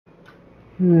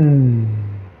Hmm.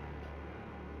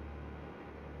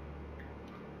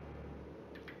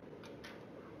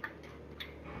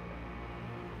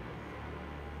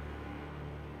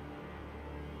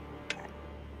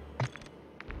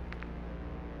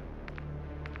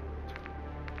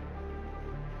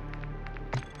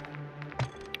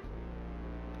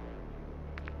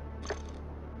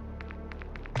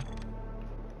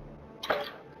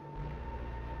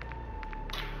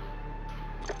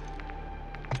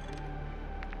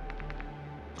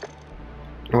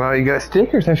 Wow, you got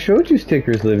stickers. I showed you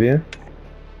stickers, Livia.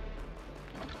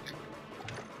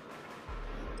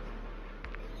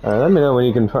 Let me know when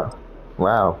you can find.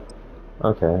 Wow.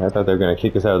 Okay, I thought they were gonna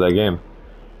kick us out of that game.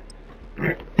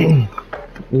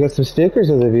 You got some stickers,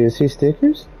 Olivia. See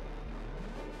stickers?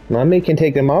 Mommy can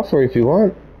take them off for you if you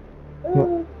want.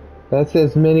 That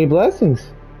says many blessings.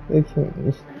 That's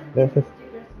a,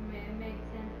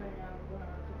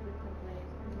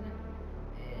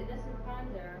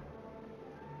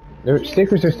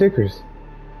 stickers are stickers.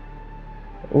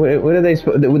 What are they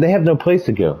supposed? They have no place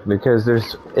to go because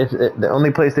there's if the only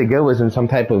place they go is in some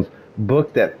type of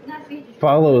book that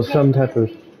follows some type of.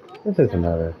 It doesn't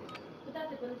matter.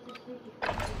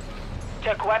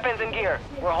 Check weapons and gear.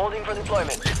 We're holding for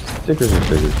deployment. Stickers are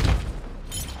stickers.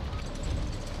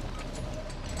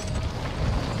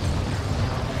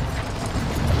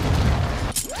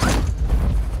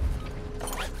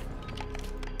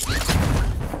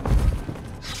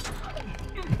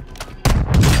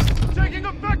 Taking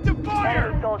effective fire!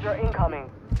 Enemy soldier incoming.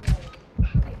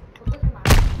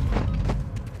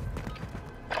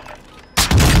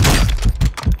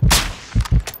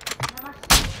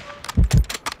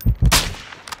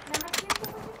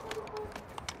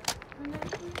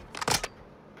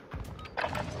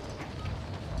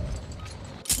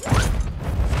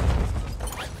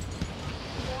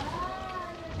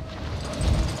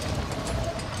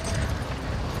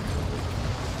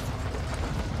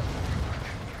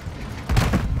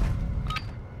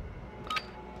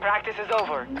 Practice is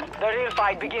over. The real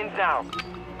fight begins now.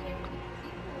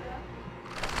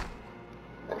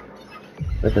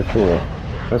 That's cool.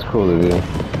 That's cool to do.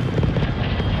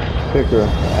 Sticker.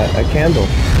 A candle.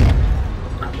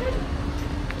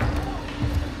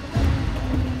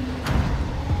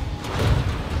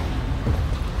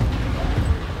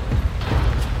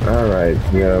 Alright,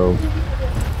 yo.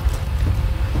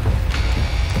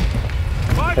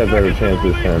 Have a better chance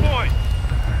this time.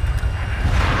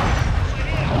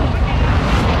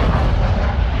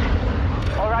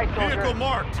 Vehicle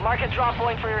marked. Mark a drop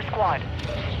point for your squad.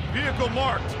 Vehicle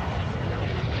marked.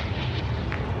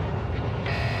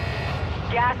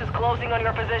 Gas is closing on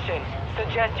your position.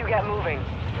 Suggest you get moving.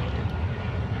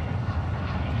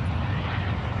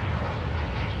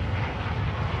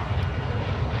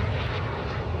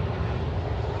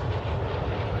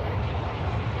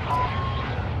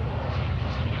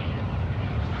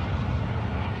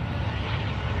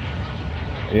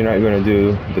 You're not going to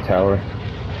do the tower?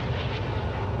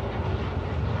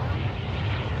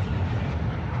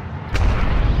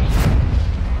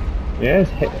 Yes,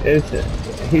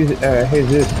 he's Jesus.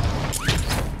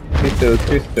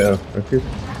 Cristo.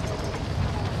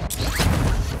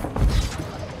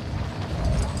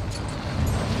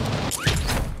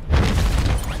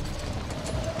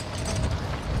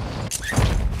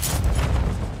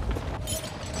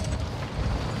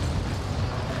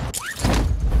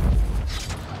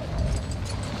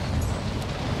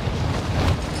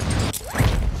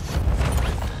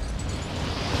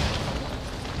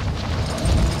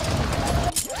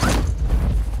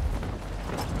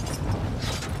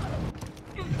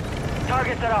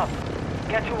 Target set up.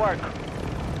 Get to work.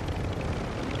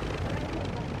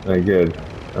 Alright, good.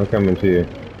 I'm coming to you.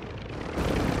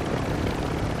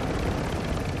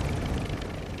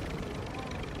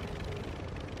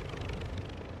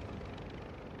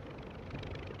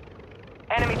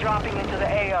 Enemy dropping into the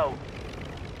AO.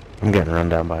 I'm getting run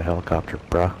down by a helicopter,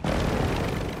 bruh.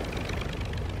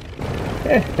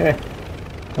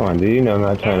 Come on, dude. You know I'm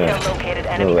not trying to located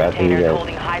enemy go after you containers guys.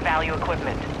 holding high-value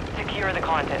equipment. Secure the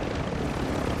contents.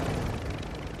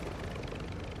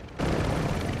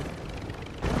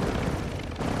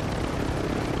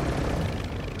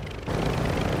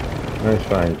 That's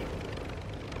fine.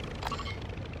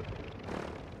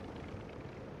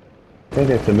 I think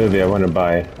that's a movie I want to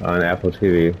buy on Apple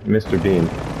TV, Mr. Bean.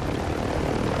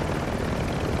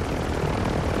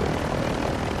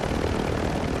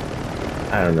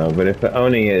 I don't know, but if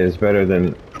owning it is better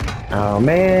than... Oh,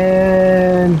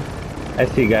 man! I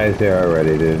see guys there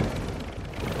already, dude.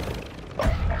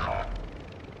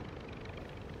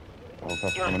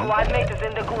 Your squad mate is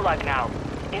in the gulag now.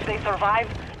 If they survive,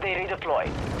 They redeploy.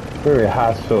 Very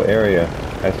hostile area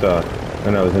I saw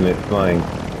when I was in it flying.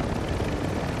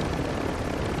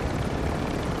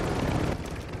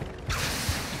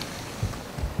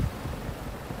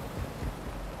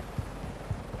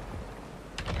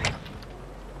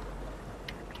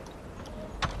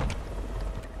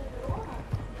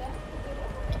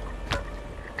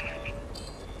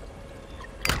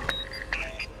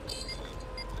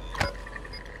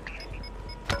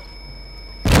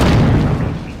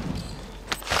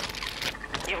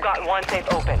 You've got one safe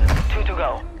open. 2 to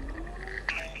go.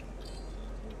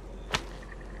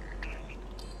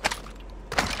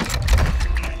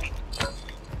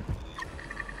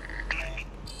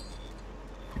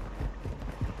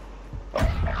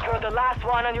 You're the last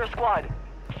one on your squad.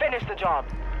 Finish the job.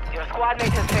 Your squad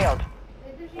mate has failed.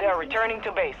 They are returning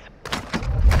to base.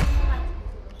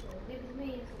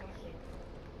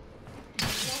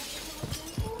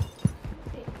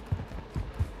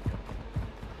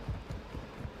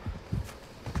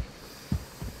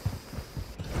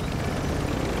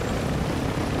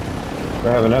 Do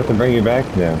I have enough to bring you back?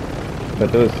 No.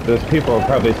 But those people are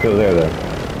probably still there though.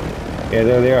 Yeah,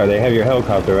 there they are. They have your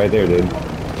helicopter right there, dude.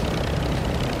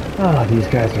 Oh, these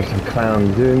guys are some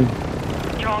clowns, dude.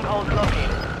 Strongholds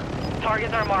located.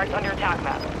 Targets are marked on your attack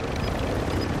map.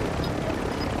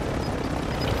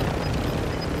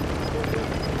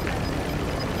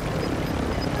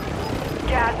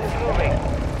 Gas is moving.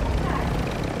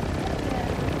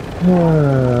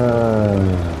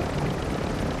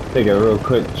 Take a real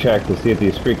quick check to see if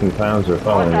these freaking clowns are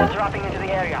following Hostiles me. dropping into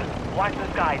the area. Watch the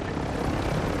skies.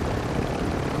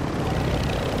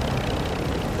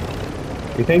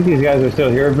 You think these guys are still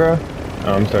here, bro?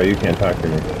 Oh, I'm sorry, you can't talk to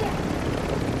me.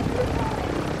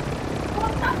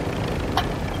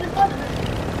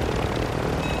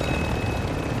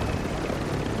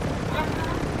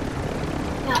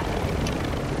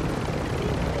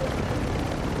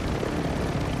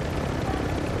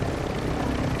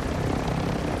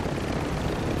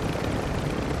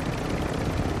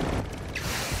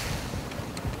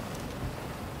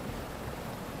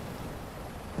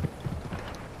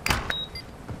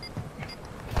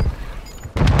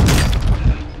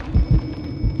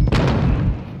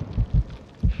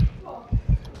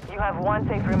 You have one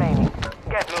safe remaining.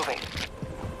 Get moving.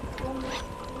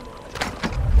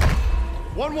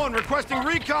 1-1 requesting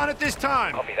recon at this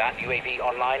time. Copy that. UAV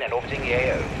online and orbiting the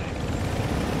AO.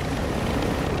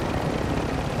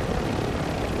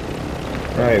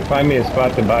 Alright, find me a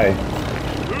spot to buy.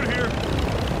 Dude here.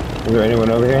 Is there anyone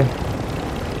over here?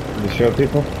 To show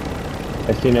people?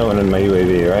 I see no one in my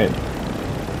UAV, right?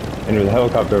 And there's a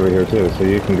helicopter over here too, so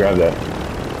you can grab that.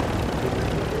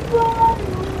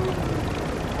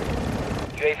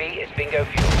 UAV is bingo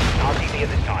fuel. RTB at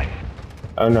this time.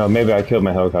 Oh no, maybe I killed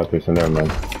my helicopter, so never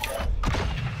mind.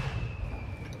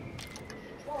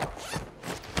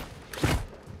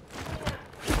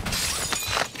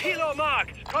 Helo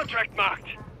marked. Contract marked.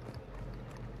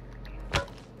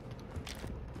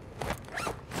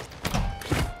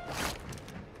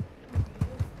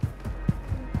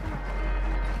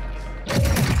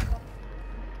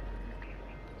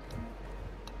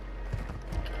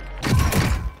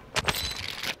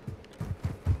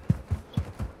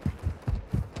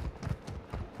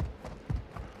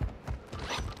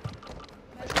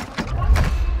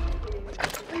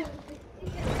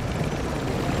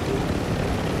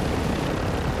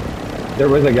 There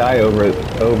was a guy over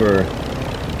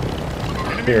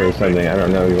here or something. I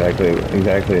don't know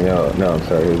exactly. No, I'm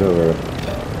sorry. He was over.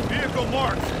 Vehicle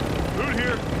marked. Dude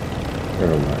here.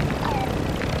 Never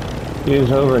mind. He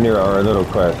was over near our little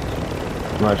quest.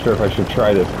 I'm not sure if I should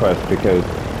try this quest because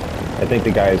I think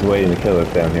the guy is waiting to kill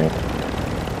us down here.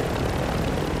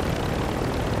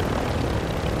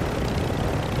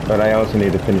 But I also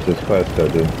need to finish this quest though,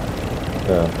 dude.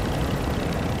 So.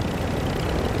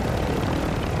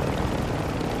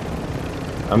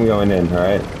 I'm going in,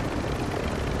 alright?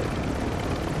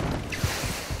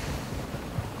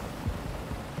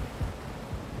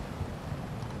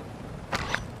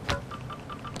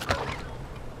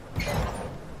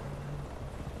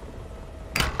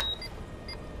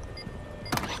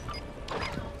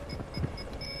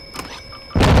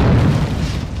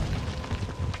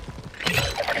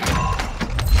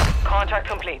 Contract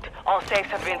complete. All safes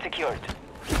have been secured.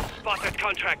 Spotted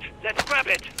contract. Let's grab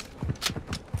it.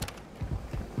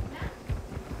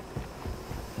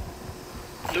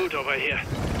 Loot over here.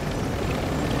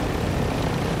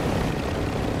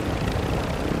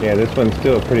 Yeah, this one's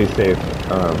still a pretty safe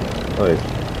place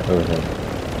over here.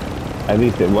 At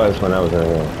least it was when I was over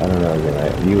there. I don't know again. I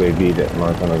UAV'd it a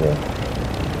long time ago.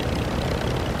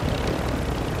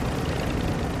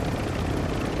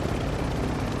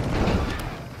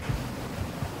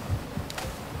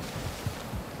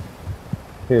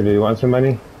 Here, do you want some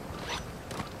money?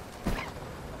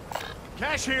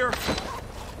 Cash here.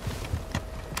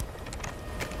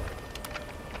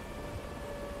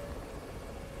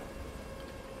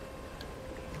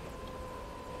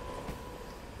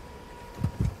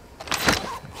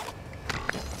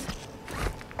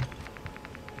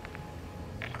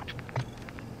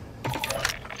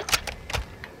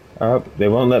 Oh, they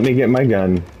won't let me get my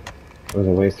gun. It was a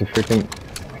waste of freaking...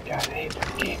 Oh my god, I hate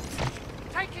this game.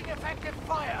 Taking effective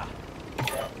fire.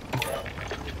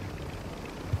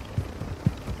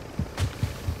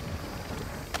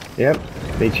 Yep,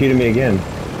 they cheated me again.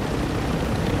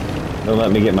 Don't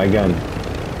let me get my gun. It's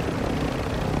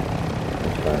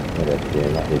fine, whatever,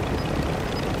 game, I hate this.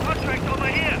 Contract over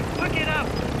here. Hook it up.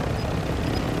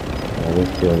 Oh,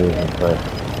 this field isn't fun.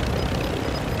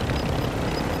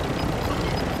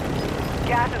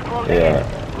 Gas is closing Yeah. in.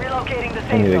 Relocating the I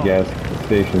safe need a zone. gas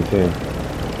station too.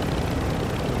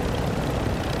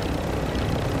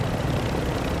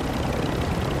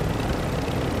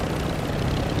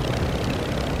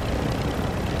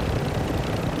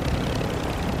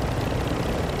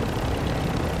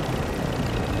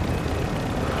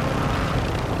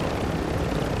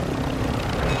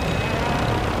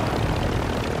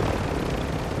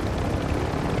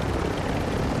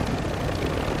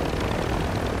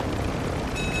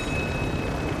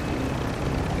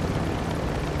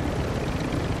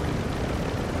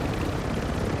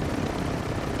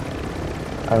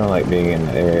 I don't like being in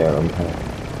the area.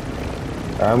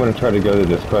 I'm gonna try to go to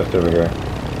this quest over here.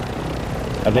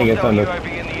 I think it's on the...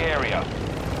 UAV in the area.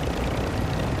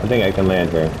 I think I can land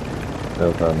here.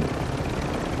 No problem.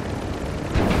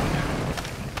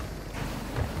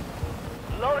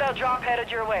 Loadout drop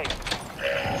headed your way.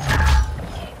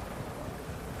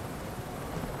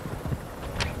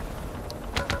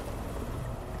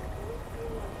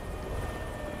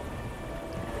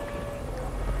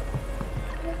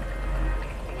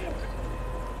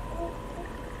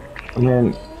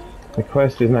 Man, the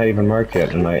quest is not even marked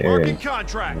yet in my area. Marking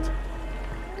contract.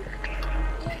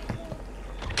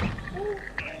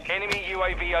 Enemy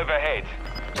UAV overhead.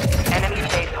 Enemy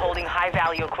base holding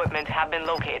high-value equipment have been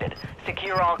located.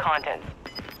 Secure all contents.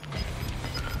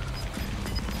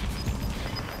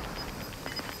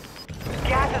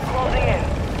 Gas is closing in.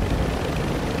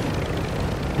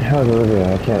 How's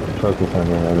Olivia? I can't focus on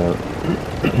her right now.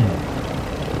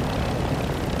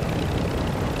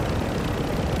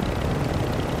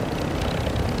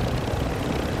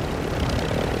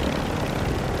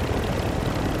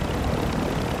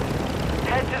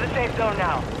 Head to the safe zone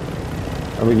now.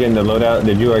 Are we getting the loadout?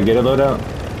 Did you already get a loadout?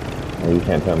 Oh, you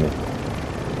can't tell me.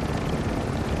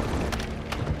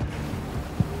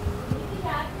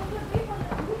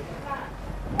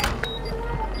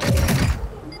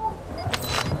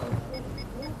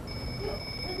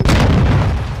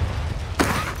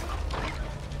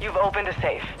 You've opened a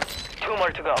safe. 2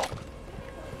 more to go.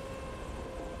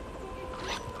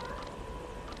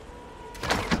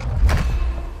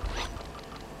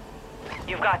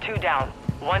 You've got 2 down.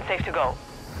 1 safe to go.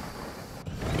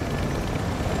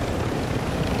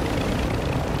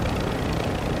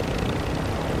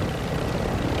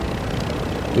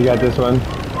 You got this one?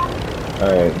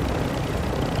 Alright.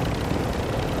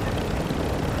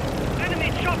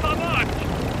 Enemy chopper marked.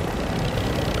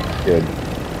 Good.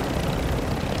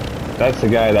 That's the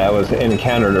guy that I was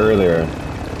encountered earlier.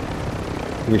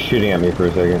 He was shooting at me for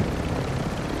a second.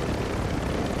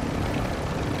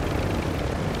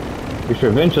 We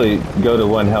should eventually go to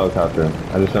 1 helicopter.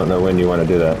 I just don't know when you want to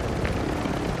do that.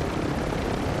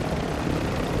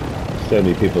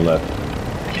 70 people left.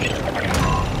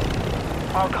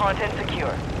 All content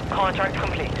secure. Contract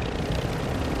complete.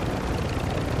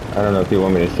 I don't know if you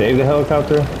want me to save the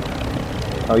helicopter?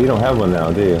 Oh, you don't have one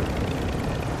now, do you?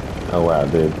 Oh wow,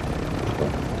 dude.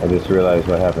 I just realized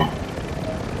what happened.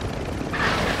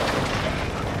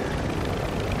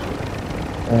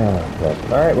 Oh,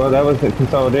 crap. Alright, well that was the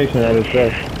consolidation at its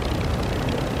best.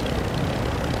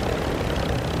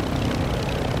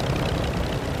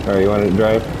 Alright, you want to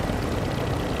drive?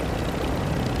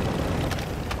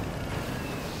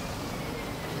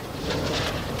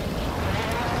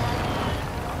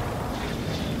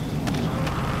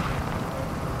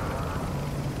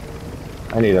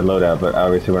 I need a loadout, but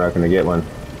obviously we're not going to get one.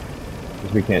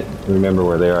 Because we can't remember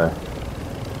where they are.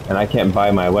 And I can't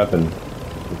buy my weapon.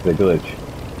 It's a glitch.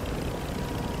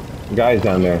 Guys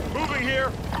down there. Moving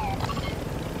here.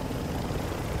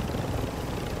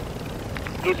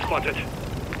 Loot spotted.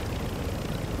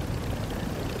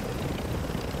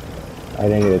 I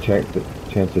didn't get a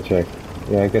chance to check.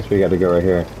 Yeah, I guess we got to go right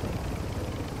here.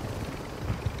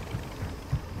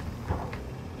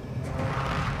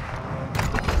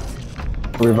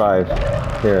 Revive.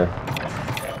 Here.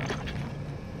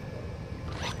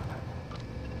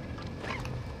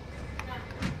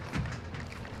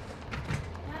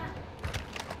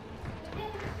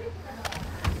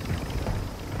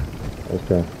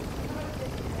 Okay.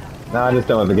 No, I just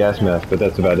don't have the gas mask, but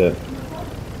that's about it.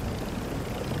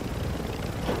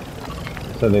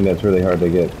 Something that's really hard to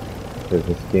get. Because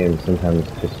this game sometimes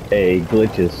just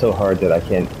glitches so hard that I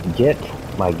can't get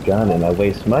my gun and I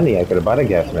waste money. I could have bought a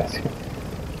gas mask.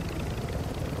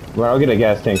 Well, I'll get a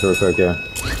gas tank real quick, yeah.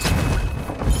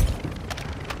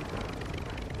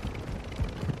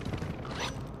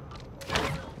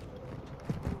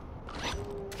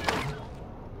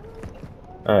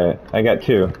 Alright, I got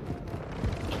 2.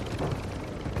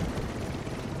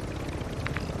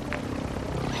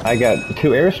 I got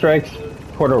 2 airstrikes,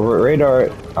 portable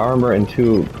radar, armor, and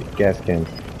 2 gas cans.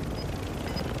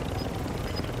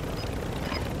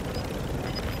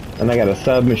 And I got a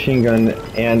submachine gun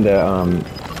and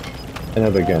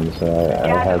another gun, so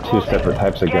I have 2 separate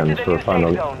types of guns for a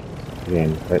final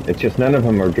game. But it's just none of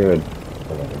them are good.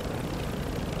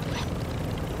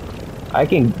 I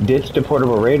can ditch the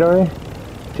portable radar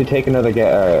to take another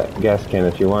gas can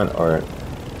if you want, or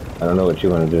I don't know what you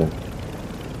want to do.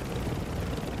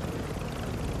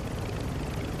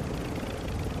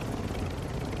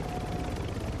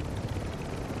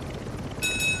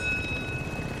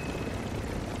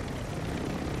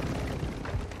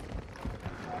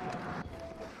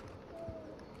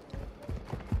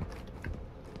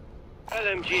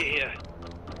 LMG here.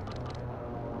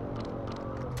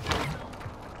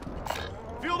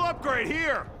 Field upgrade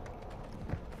here.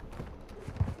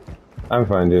 I'm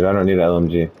fine, dude. I don't need an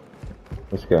LMG.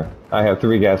 Let's go. I have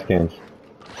 3 gas cans.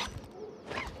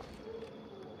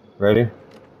 Ready?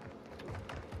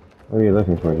 What are you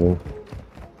looking for, dude?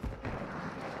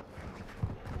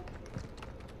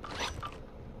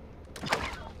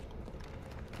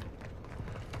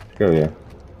 Let's go, yeah.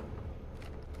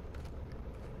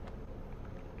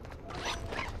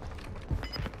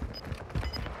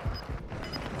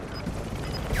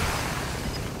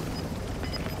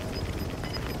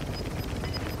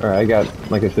 Alright, I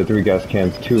got, like I said, 3 gas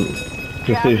cans, 2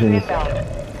 precisions.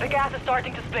 The gas is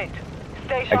starting to split.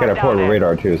 Stay sharp. I got a portable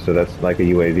radar too, so that's like a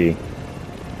UAV.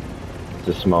 It's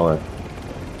just smaller.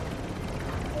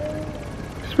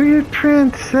 Sweet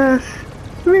princess!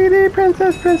 Sweetie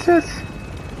princess, princess!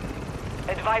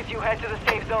 Advise you head to the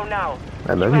safe zone now.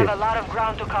 I love you. you. Have a lot of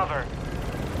ground to cover.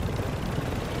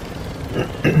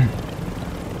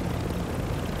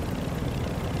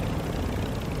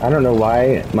 I don't know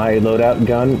why my loadout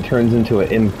gun turns into an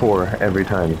M4 every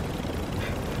time.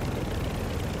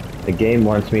 The game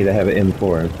wants me to have an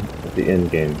M4 at the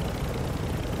end game.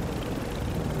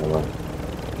 Oh well.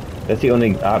 That's the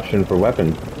only option for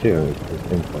weapon too, is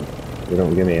M4. They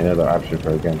don't give me another option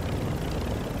for a gun.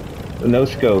 No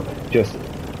scope, just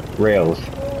rails.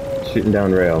 Shooting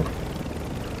down rail.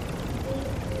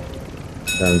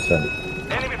 Down set.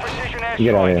 Enemy precision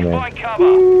Get out of here, airstrike. man. Find cover.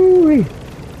 Woo-wee.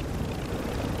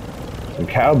 Some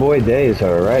cowboy days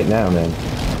are right now, man.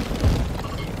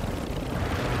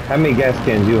 How many gas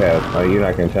cans you have? Oh, you're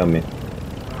not gonna tell me.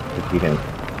 If you can.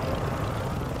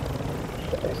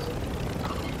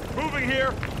 Moving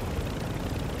here.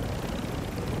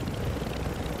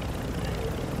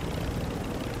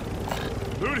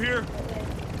 Loot here.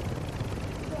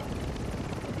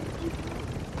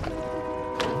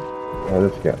 Alright,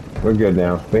 let's go. We're good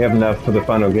now. We have enough for the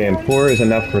final game. 4 is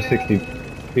enough for 60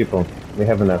 people. We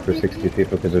have enough for 60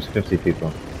 people because there's 50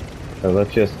 people. So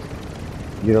let's just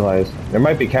utilize. There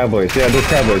might be cowboys. Yeah, there's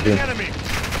cowboys, dude. Enemy.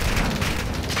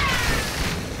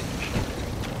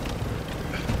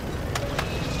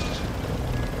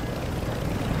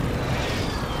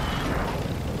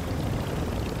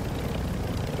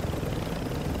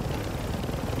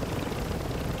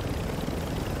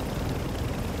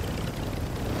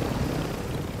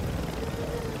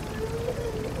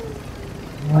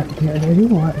 What can you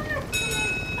want?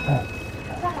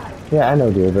 Yeah, I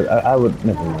know, dude, but I would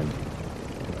never mind.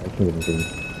 I can't even do it.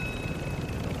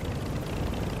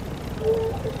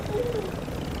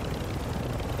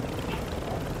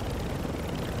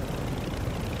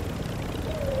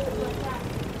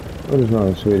 What is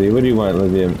wrong, sweetie? What do you want,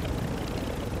 Lithium?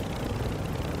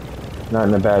 Not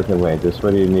in a bad way, just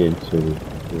what do you need, sweetie?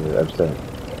 You're upset.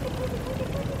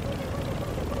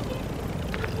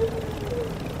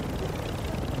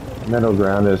 Middle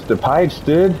ground is the pipes,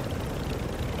 dude.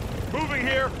 Moving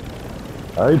here.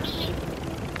 Pipes.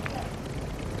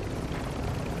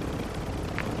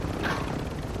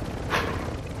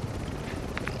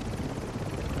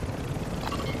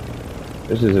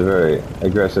 This is a very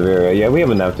aggressive area. Yeah, we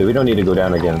have enough to. We don't need to go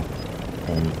down again.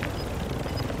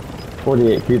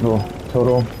 48 people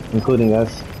total, including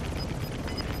us.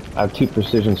 I have 2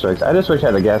 precision strikes. I just wish I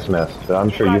had a gas mask, but I'm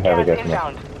sure you have a gas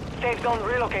mask. Inbound. Safe zone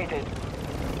relocated.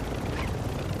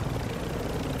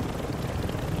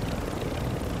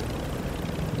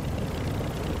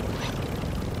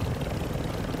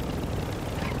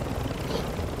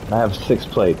 I have 6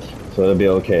 plates, so it'll be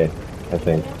okay, I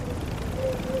think.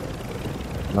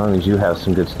 As long as you have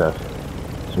some good stuff.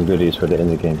 Some goodies for the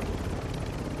end of the game.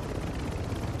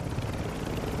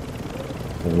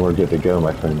 And we're good to go,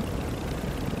 my friend.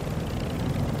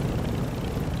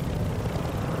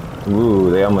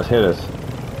 Ooh, they almost hit us.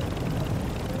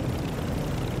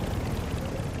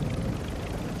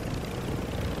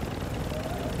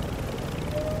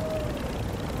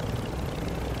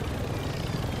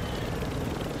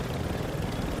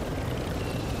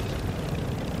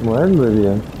 What,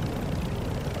 Lydia?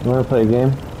 You wanna play a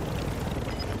game?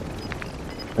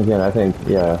 Again, I think,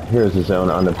 yeah, here's the zone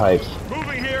on the pipes.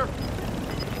 Moving here.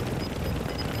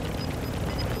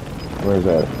 Where's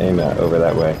that aim at? Over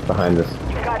that way, behind us.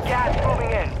 You got gas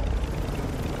moving in.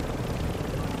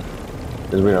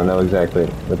 Because we don't know exactly.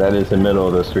 But that is the middle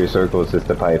of those 3 circles, it's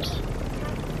the pipes.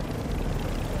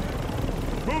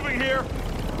 Moving here.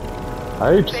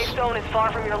 Pipes? Safe zone is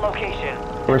far from your location.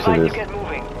 Of course it Advise is. you get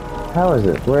moving. How is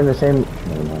it? We're in the same...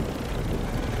 Never mind.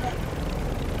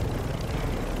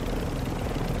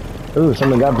 Ooh,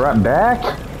 someone got brought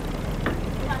back?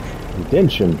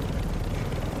 Redemption.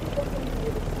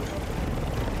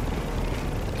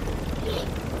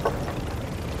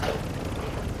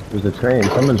 There's a train.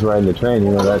 Someone's riding the train,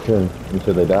 you know that too.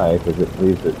 Until they die, because it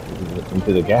leaves it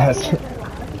into the gas.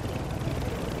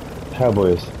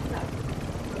 Cowboys.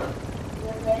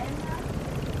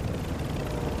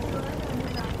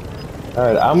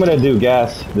 Alright, I'm gonna do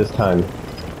gas this time.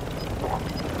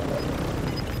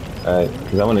 Alright,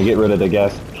 because I want to get rid of the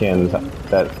gas cans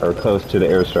that are close to the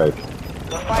airstrike.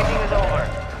 The fighting is over.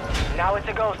 Now it's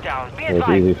a ghost town. Be It's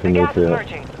advised, easy for the me gas is to-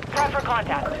 merging. Prep for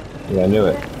contact. Yeah, I knew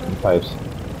it. The pipes.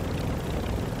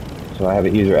 So I have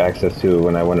easier access to it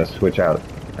when I want to switch out.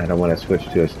 I don't want to switch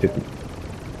to a stupid...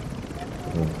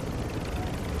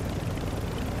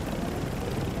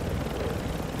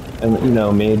 And you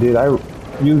know me, dude,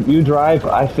 you drive,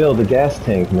 I fill the gas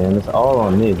tank, man. It's all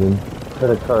on me, dude.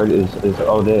 Credit card is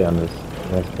all day on this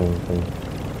gas thing.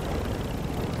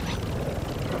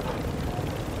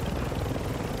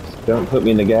 Just don't put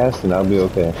me in the gas and I'll be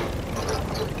okay.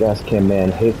 Gas can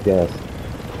man hates gas.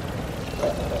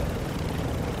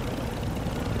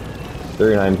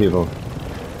 39 people.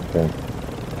 Okay.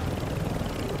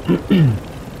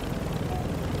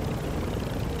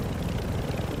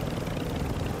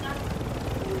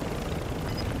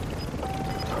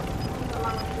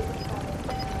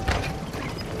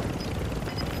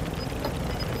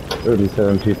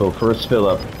 $37 people. First fill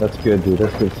up. That's good, dude.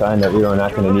 That's a good sign that we are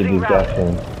not going to need these gas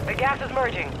cans. The gas is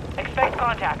merging. Expect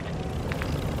contact.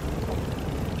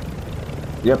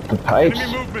 Yep, the pipes.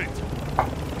 Enemy movement.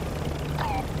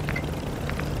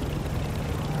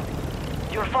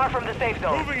 You're far from the safe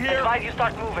zone. Moving here. Advise you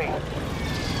start moving.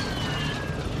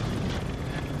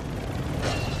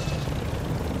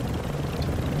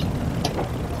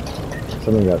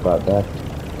 Someone got brought back.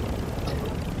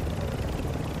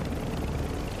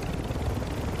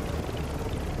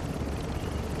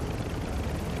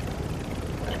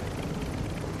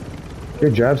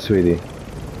 Good job, sweetie.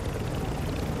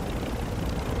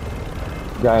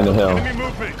 Guy in the hill. Enemy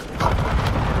movement.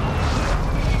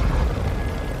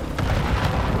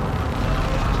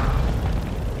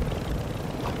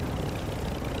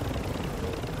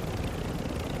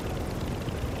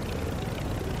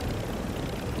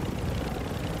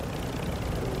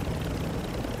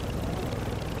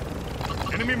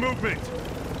 Enemy movement.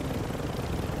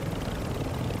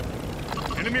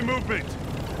 Enemy movement.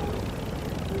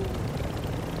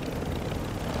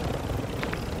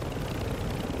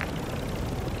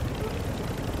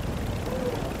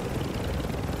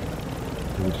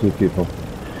 There's 2 people.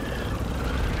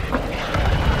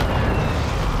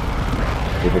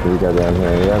 Look what we got down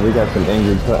here. Yeah, we got some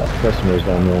angry customers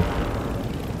down there.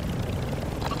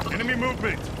 Enemy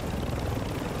movement.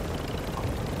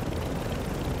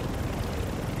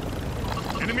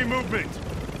 Enemy movement.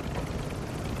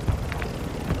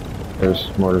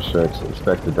 There's mortar strikes.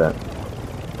 Expected that.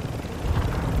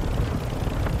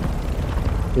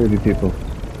 30 people.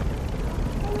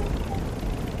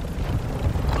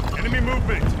 Enemy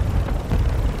movement.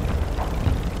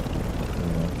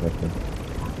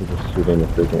 We just shoot in the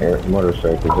freaking mortar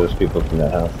strike with those people from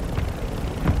that house.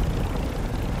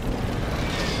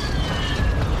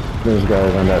 There's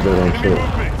guys on that building Enemy too.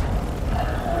 movement.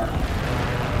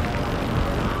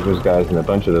 There's guys in a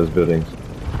bunch of those buildings.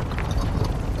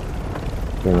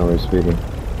 Generally speaking.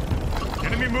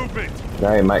 Enemy movement.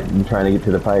 Guy might be trying to get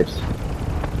to the pipes.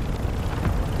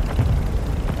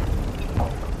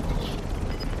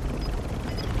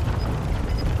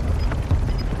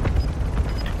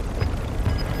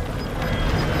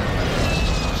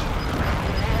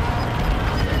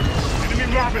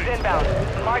 Enemy Gas is movement.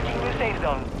 inbound. Marking new safe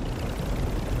zone.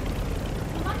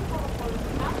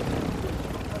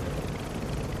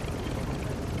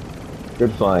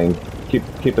 Good flying. Keep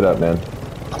it up, man.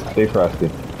 Stay frosty.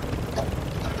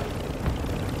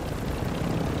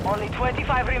 Only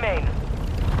 25 remain.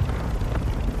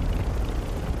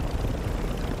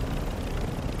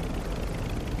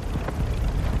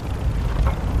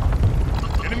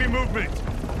 Enemy movement.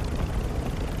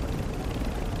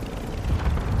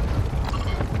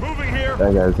 Moving here.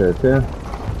 That guy's there too.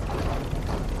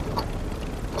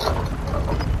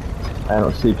 I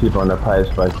don't see people on the pipes,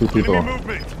 but I see people Enemy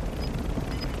movement.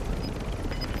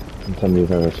 in some of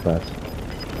these other spots.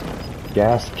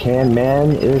 Gas can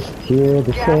man is here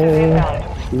to Gas is say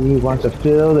inbound. he wants to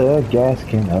fill the gas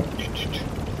can up.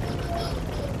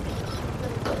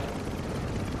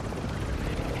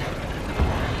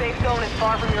 Safe zone is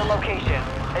far from your location.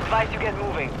 Advise you get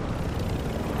moving.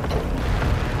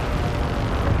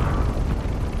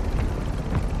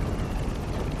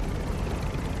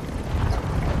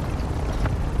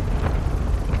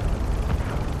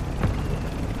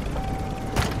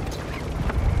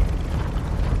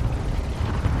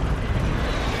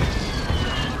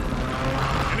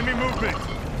 Enemy movement.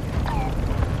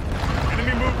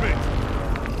 Enemy movement.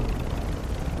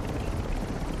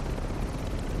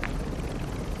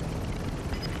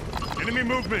 Enemy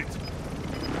movement.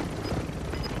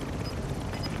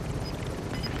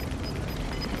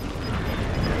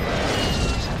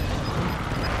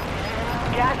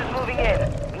 Gas is moving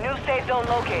in. New safe zone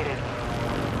located.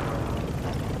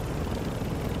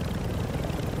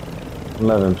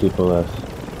 11 people left.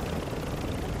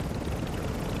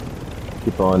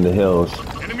 People on the hills.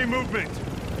 Enemy movement.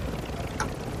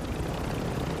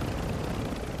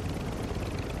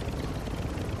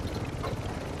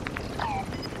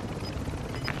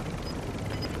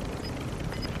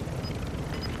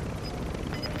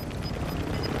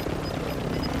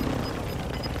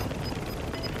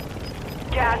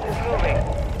 Gas is moving.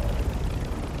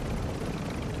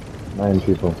 9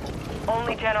 people.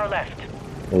 Only 10 are left.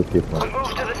 8 people. Move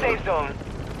to the safe zone.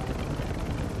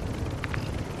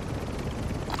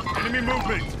 Enemy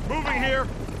movement. Moving here.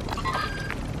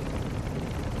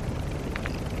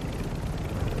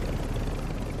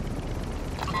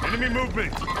 Enemy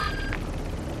movement.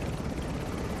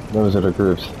 Those are the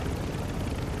groups.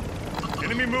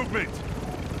 Enemy movement.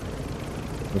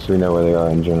 At least we know where they are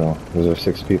in general. Those are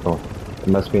 6 people. It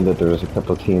must mean that there's a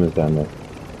couple teams down there.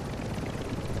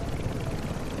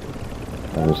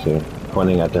 Obviously,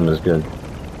 pointing at them is good.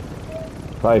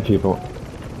 5 people.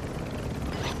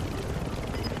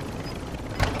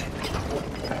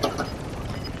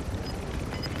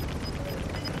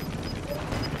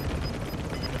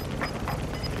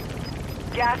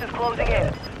 Gas is closing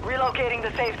in. Relocating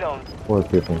the safe zone. 4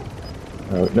 people.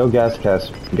 No gas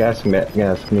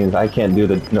means I can't do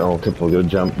the typical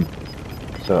jump.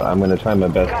 So I'm gonna try my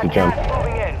best to Got jump, gas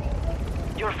moving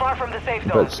in. You're far from the safe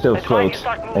zone. but still That's why you float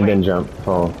start moving. and then jump,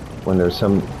 fall when there's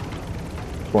some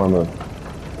form of.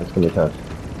 That's gonna be tough.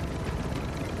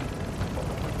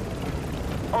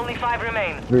 Only 5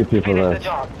 remain. 3 people Finish left. the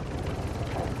job.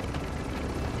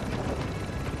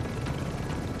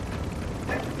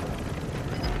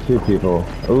 Two people.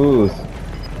 Ooh.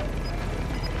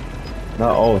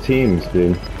 Not all teams,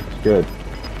 dude. It's good.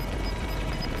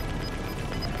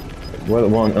 We're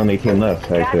the only team left,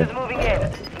 Gas actually. is moving in.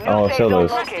 New Oh, safe zone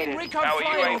solos. located. Our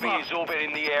UAV is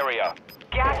orbiting the area.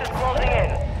 Gas is closing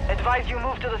in. Advise you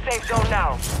move to the safe zone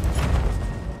now.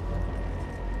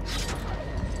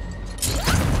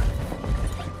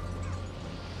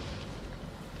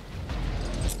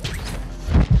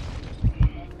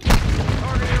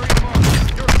 Target area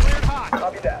marked. You're cleared hot.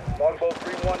 Copy that. Longbow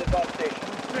 3-1 is on station.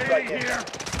 Stay Strike in. here.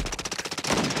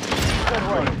 Good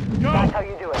work. That's how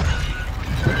you do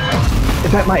it.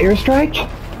 Is that my airstrike?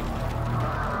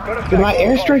 Gonna Did my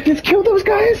strike airstrike just kill those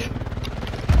guys?